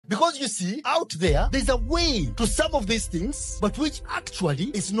Because you see, out there's a way to some of these things, but which actually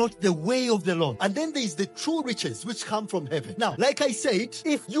is not the way of the Lord. And then there is the true riches which come from heaven. Now, like I said,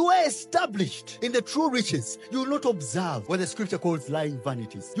 if you are established in the true riches, you will not observe what the scripture calls lying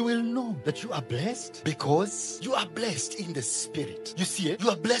vanities. You will know that you are blessed because you are blessed in the spirit. You see it? You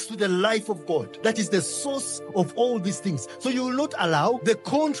are blessed with the life of God. That is the source of all these things. So you will not allow the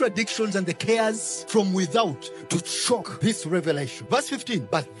contradictions and the cares from without to choke this revelation. Verse 15,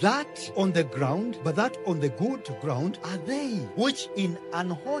 but that on the good ground are they which in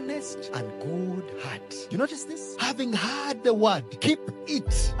an honest and good heart. You notice this? Having heard the word, keep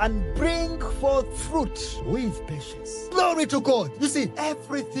it and bring forth fruit with patience. Glory to God. You see,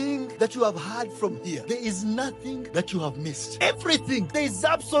 everything that you have heard from here, there is nothing that you have missed. Everything. There is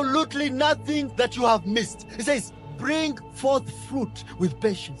absolutely nothing that you have missed. It says, bring forth fruit with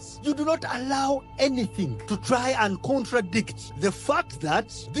patience. You do not allow anything to try and contradict the fact that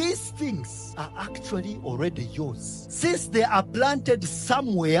these things are actually already yours, since they are planted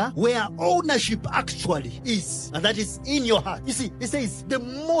somewhere where ownership actually is, and that is in your heart. You see, it says the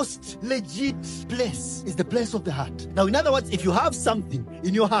most legit place is the place of the heart. Now, in other words, if you have something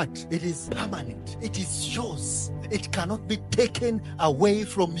in your heart, it is permanent. It is yours. It cannot be taken away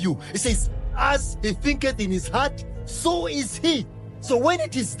from you. It says, as he thinketh in his heart, so is he. So when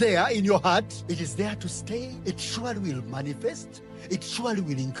it is there in your heart, it is there to stay. It surely will manifest. It surely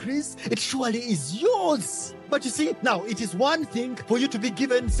will increase. It surely is yours. But you see, now it is one thing for you to be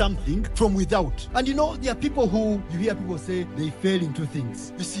given something from without. And you know, there are people who, you hear people say they fell into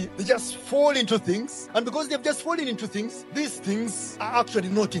things. You see, they just fall into things. And because they've just fallen into things, these things are actually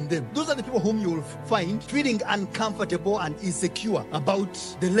not in them. Those are the people whom you will find feeling uncomfortable and insecure about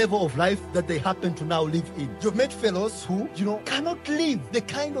the level of life that they happen to now live in. You've met fellows who, cannot live the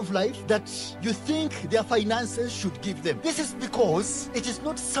kind of life that you think their finances should give them. This is because it is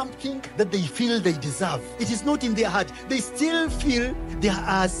not something that they feel they deserve. It is not in their heart. They still feel there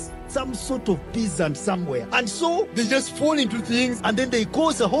are some sort of peasant somewhere. And so they just fall into things and then they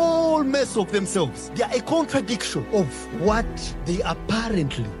cause a whole mess of themselves. They are a contradiction of what they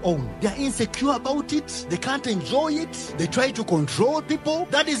apparently own. They are insecure about it. They can't enjoy it. They try to control people.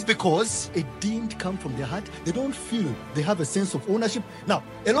 That is because it didn't come from their heart. They don't feel they have a sense of ownership. Now,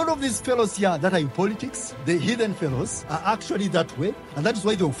 a lot of these fellows here that are in politics, the heathen fellows, are actually that way. And that is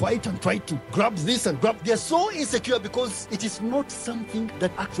why they'll fight and try to grab this and grab. They are so insecure because it is not something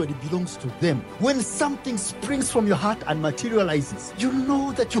that actually belongs to them. When something springs from your heart and materializes, you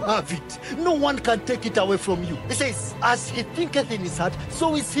know that you have it. No one can take it away from you. It says, as he thinketh in his heart,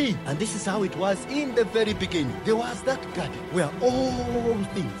 so is he. And this is how it was in the very beginning. There was that garden where all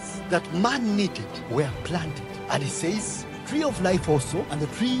things that man needed were planted. And it says, tree of life also, and the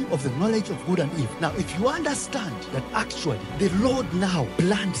tree of the knowledge of good and evil. Now, if you understand that actually the Lord now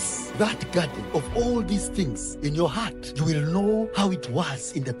plants that garden of all these things in your heart, you will know how it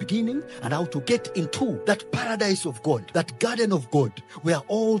was in the beginning and how to get into that paradise of God, that garden of God, where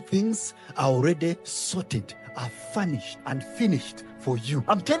all things are already sorted, are furnished and finished for you.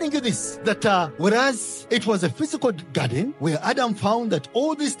 I'm telling you this, that whereas it was a physical garden where Adam found that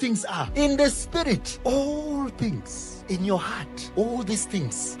all these things are in the spirit, all things in your heart, all these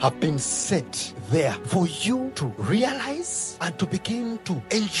things have been set there for you to realize and to begin to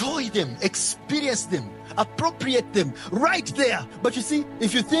enjoy them, experience them, appropriate them right there. But you see,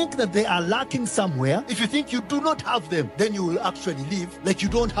 if you think that they are lacking somewhere, if you think you do not have them, then you will actually live like you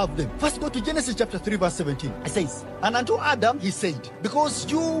don't have them. First, go to Genesis chapter 3 verse 17. It says, and unto Adam he said,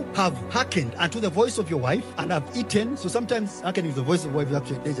 because you have hearkened unto the voice of your wife and have eaten. So sometimes hearkening is the voice of the wife is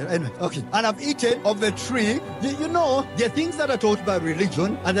actually danger. Anyway, okay. And have eaten of the tree. You know, there are things that are taught by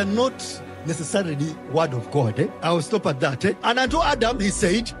religion and they're not necessarily word of God. I will stop at that. And unto Adam he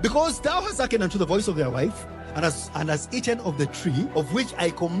said, because thou hast hearkened unto the voice of thy wife, and has eaten of the tree of which I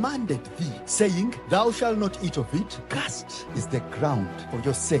commanded thee, saying, thou shalt not eat of it, cursed is the ground for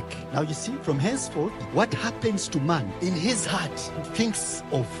your sake. Now you see, from henceforth, what happens to man in his heart, he thinks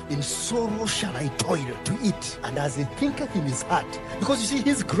of, in sorrow shall I toil to eat. And as he thinketh in his heart, because you see,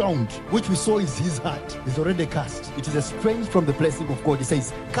 his ground, which we saw is his heart, is already cursed. It is estranged from the blessing of God. He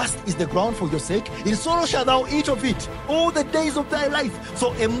says, cursed is the ground for your sake, in sorrow shalt thou eat of it all the days of thy life.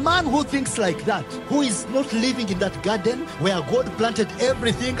 So a man who thinks like that, who is not living in that garden where God planted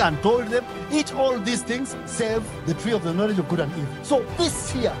everything and told them, eat all these things, save the tree of the knowledge of good and evil. So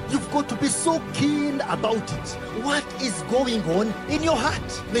this here, you've got to be so keen about it. What is going on in your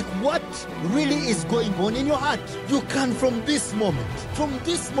heart? Like what really is going on in your heart? You can from this moment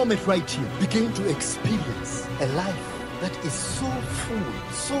right here, begin to experience a life that is so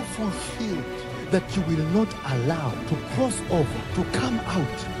full, so fulfilled, that you will not allow to cross over, to come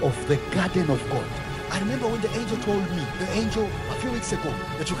out of the garden of God. I remember when the angel told me, the angel a few weeks ago,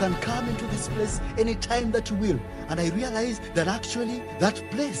 that you can come into this place anytime that you will. And I realized that actually that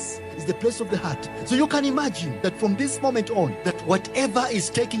place is the place of the heart. So you can imagine that from this moment on, that whatever is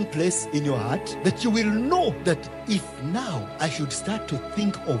taking place in your heart, that you will know that if now I should start to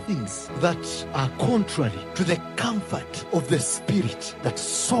think of things that are contrary to the comfort of the spirit, that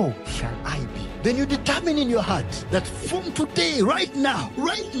so shall I be. Then you determine in your heart that from today, right now,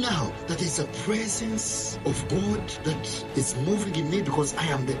 that is a presence of God that is moving in me because I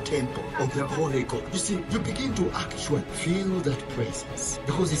am the temple of the Holy God. You see, you begin to actually feel that presence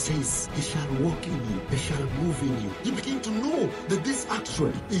because it says, He shall walk in you, He shall move in you. You begin to know that this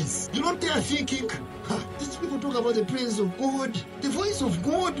actually is. You're not there thinking, these people talk about the presence of God, the voice of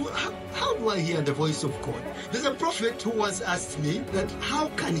God. How do I hear the voice of God? There's a prophet who once asked me that how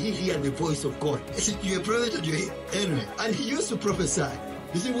can he hear the voice of God? I said, you're a prophet and you hear anyway. And he used to prophesy.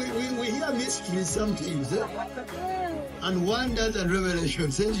 You see, we hear mysteries sometimes, and wonders and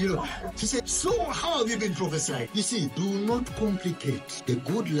revelations. And she said, so how have you been prophesying? You see, do not complicate the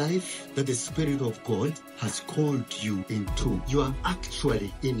good life that the Spirit of God has called you into. You are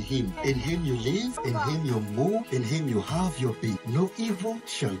actually in Him. In Him you live, in Him you move, in Him you have your being. No evil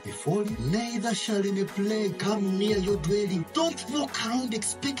shall befall you, neither shall any plague come near your dwelling. Don't walk around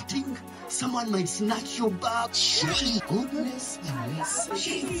expecting someone might snatch your bag. Surely goodness and mercy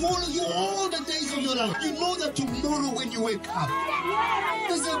shall follow you all the days of your life. You know that tomorrow when you wake up,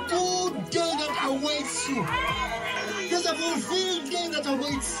 there's a good day that awaits you. There's a fulfilled day that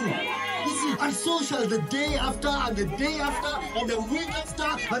awaits you. You see, and so shall the day after, and the day after, and the week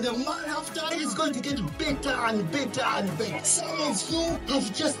after, and the month after. It's going to get better and better and better. Some of you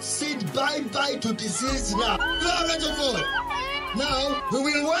have just said bye-bye to disease now. Glory to God. Now, we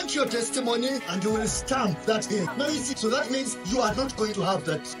will want your testimony and you will stamp that here. Now you see, so that means you are not going to have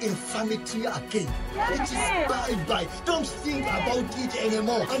that infirmity again. It is bye-bye. Don't think about it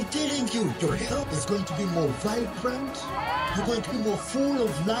anymore. I'm telling you, your health is going to be more vibrant. You're going to be more full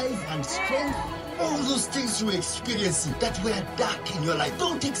of life and strength. All those things you're experiencing that were dark in your life,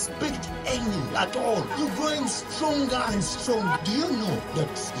 don't expect any at all. You're growing stronger and stronger. Do you know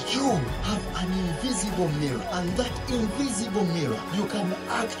that you have an invisible mirror? And that invisible mirror, you can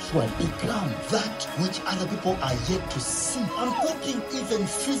actually become that which other people are yet to see. I'm talking even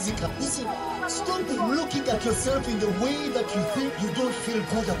physical. Listen, stop looking at yourself in the way that you think you don't feel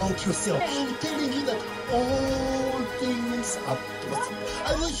good about yourself. I'm telling you that all things are possible.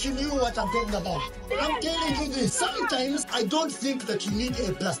 I wish you knew what I'm talking about. I'm telling you this. Sometimes I don't think that you need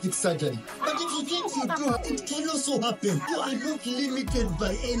a plastic surgery. But if you think you do, it can also happen. You are not limited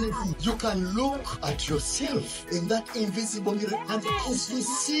by anything. You can look at yourself in that invisible mirror, and as you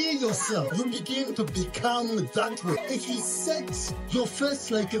see yourself, you begin to become that way. If you set your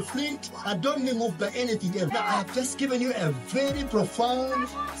face like a flint and don't be moved by anything else. Now, I have just given you a very profound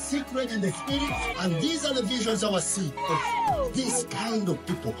secret in the spirit, and these are the visions I was seeing of this kind of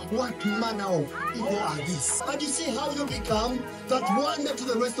people. What manner of people are these? And you see how you become that wonder to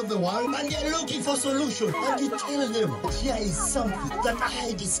the rest of the world, and they're looking for solution. And you tell them, here is something that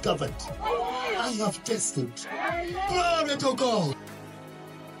I discovered. I have tested. Glory to God.